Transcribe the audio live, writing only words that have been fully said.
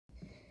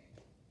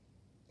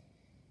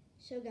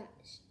So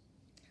guys,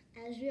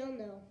 as we all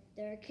know,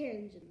 there are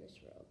Karens in this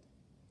world.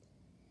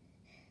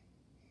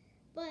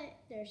 But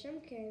there are some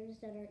Karens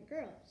that aren't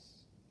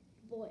girls,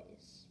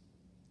 boys.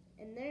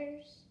 And their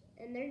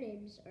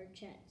names are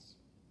Chets.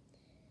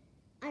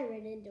 I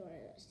ran into one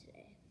of those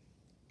today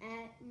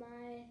at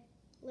my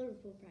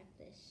Liverpool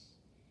practice.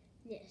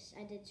 Yes,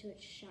 I did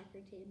switch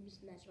soccer teams,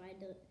 and that's why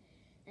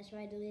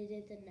I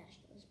deleted the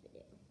Nationals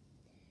video.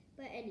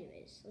 But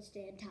anyways, let's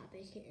stay on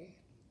topic here.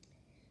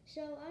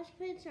 So I was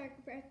playing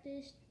soccer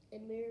practice,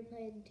 and we were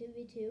playing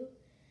 2v2,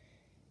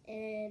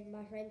 and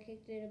my friend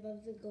kicked it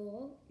above the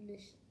goal, and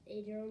this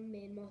 8-year-old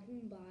man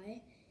walking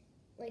by,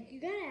 like, you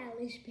gotta at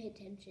least pay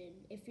attention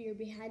if you're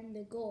behind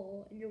the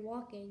goal and you're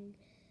walking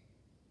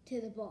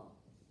to the ball.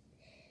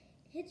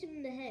 Hits him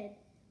in the head.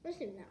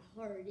 Wasn't even that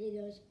hard. He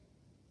goes,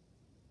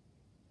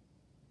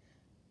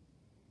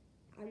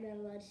 I'm not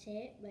allowed to say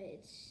it, but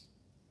it's,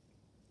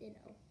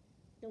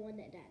 the one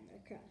that died in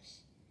the cross.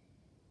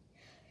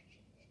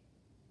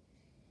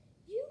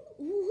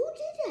 Who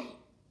did that?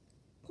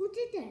 Who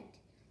did that?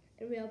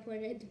 And we all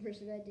pointed at the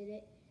person that did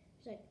it.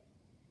 It's like,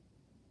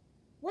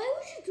 why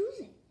would you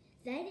do that?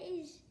 That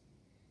is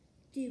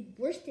the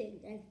worst thing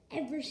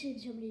I've ever seen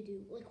somebody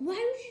do. Like, why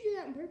would you do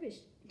that on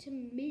purpose to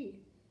me?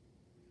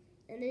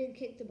 And then he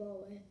kicked the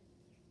ball away.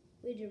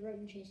 We had to run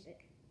and chase it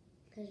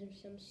because of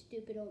some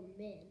stupid old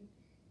man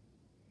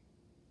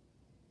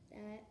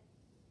that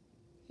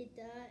he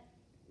thought,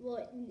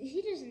 well,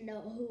 he doesn't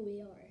know who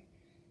we are.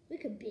 We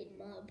could beat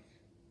him up.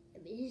 I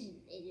mean, he's an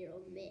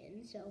 8-year-old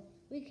man, so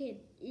we could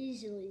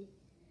easily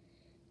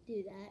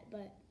do that,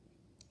 but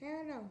I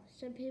don't know.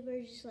 Some people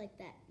are just like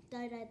that.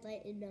 Thought I'd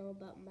let you know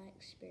about my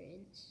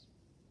experience.